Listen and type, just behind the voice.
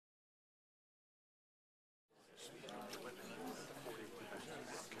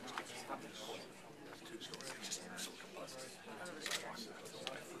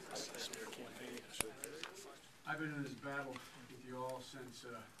I've been in this battle with you all since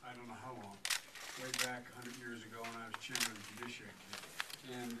I don't know how long, way back 100 years ago when I was chairman of the Judiciary Committee.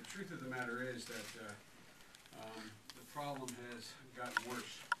 And the truth of the matter is that the problem has gotten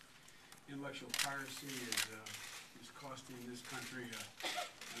worse. Intellectual piracy is costing this country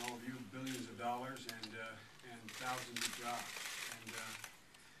and all of you billions of dollars and thousands of jobs. And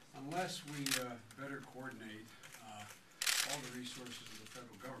unless we better coordinate all the resources of the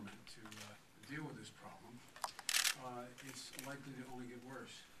federal government to deal with this problem, it's likely to only get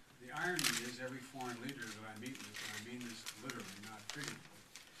worse. The irony is every foreign leader that I meet with, and I mean this literally, not figuratively,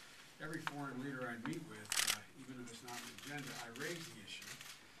 every foreign leader I meet with, even if it's not an agenda, I raise the issue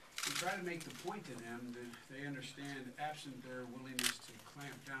and try to make the point to them that they understand, absent their willingness to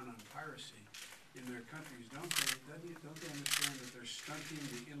clamp down on piracy in their countries, don't they understand that they're stunting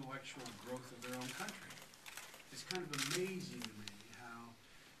the intellectual growth of their own country? It's kind of amazing to me how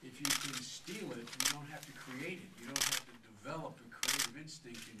if you can steal it, you don't have to create it. You don't have to develop a creative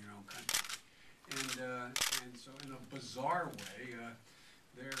instinct in your own country. And so in a bizarre way,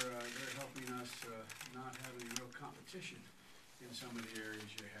 they're helping us not have any real competition in some of the areas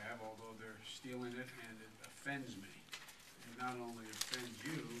you have, although they're stealing it, and it offends me. It not only offends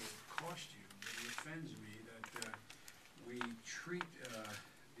you, it costs you, but it offends me that we treat,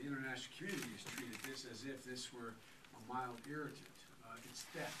 the international community has treated this as if this were a mild irritant. It's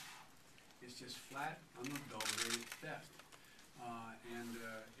theft. It's just flat, unadulterated theft. And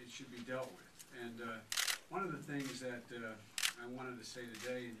it should be dealt with. And one of the things that I wanted to say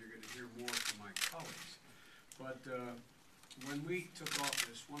today, and you're going to hear more from my colleagues, but when we took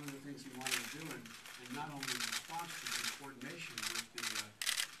office, one of the things we wanted to do, and not only in response to the coordination with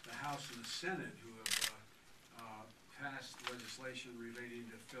the House and the Senate, who have passed legislation relating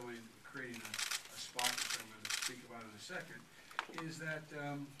to creating a spot, which I'm going to speak about in a second, is that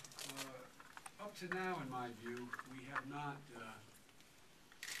up to now, in my view, we have not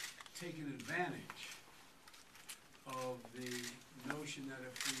taken advantage of the notion that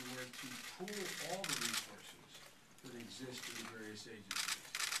if we were to pool all the resources that exist in the various agencies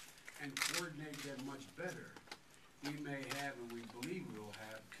and coordinate them much better, we may have, and we believe we will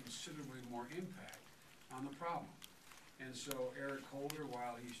have, considerably more impact on the problem. And so Eric Holder,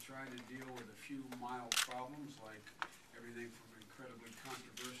 while he's trying to deal with a few mild problems like everything from incredibly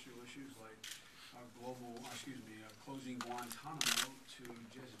controversial issues like closing Guantanamo to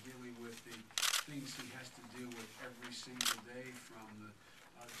just dealing with the things he has to deal with every single day, from the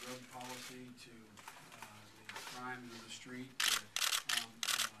drug policy to the crime in the street,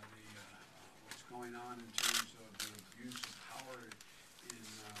 what's going on in terms of the abuse of power in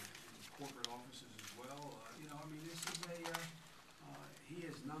corporate offices as well. This is he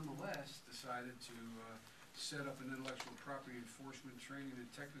has nonetheless decided to set up an intellectual property enforcement training and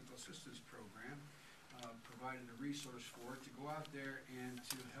technical assistance program, provided a resource for it to go out there and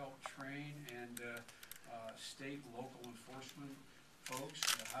to help train and state and local enforcement folks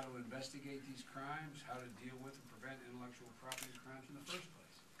how to investigate these crimes, how to deal with and prevent intellectual property crimes in the first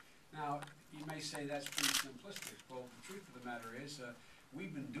place. Now, you may say that's pretty simplistic. Well, the truth of the matter is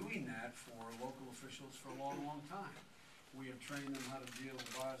we've been doing that for local officials for a long, long time. We have trained them how to deal with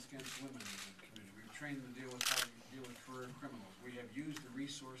violence against women in the community. We've trained them to deal with how to deal with career criminals. We have used the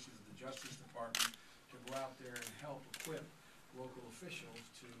resources of the Justice Department to go out there and help equip local officials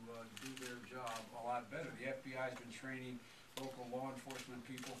to do their job a lot better. The FBI has been training local law enforcement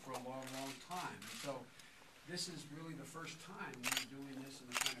people for a long, long time. And so this is really the first time we're doing this in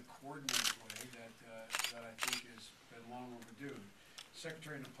the kind of coordinated way that I think has been long overdue.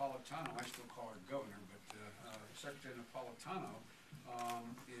 Secretary Napolitano, I still call her governor, but Secretary Napolitano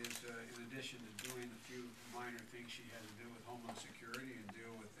is, in addition to doing a few minor things she has to do with Homeland Security and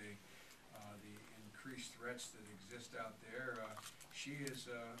deal with the increased threats that exist out there,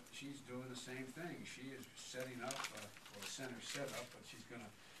 she's doing the same thing. She is setting up, well, the center set up, but she's going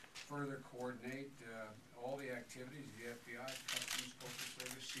to further coordinate all the activities of the FBI, Customs, Postal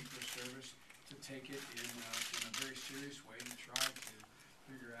Service, Secret Service, to take it in a very serious way to try to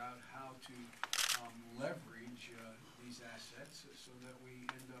figure out how to leverage these assets so that we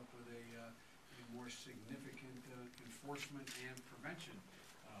end up with a more significant enforcement and prevention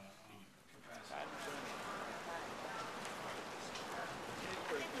capacity.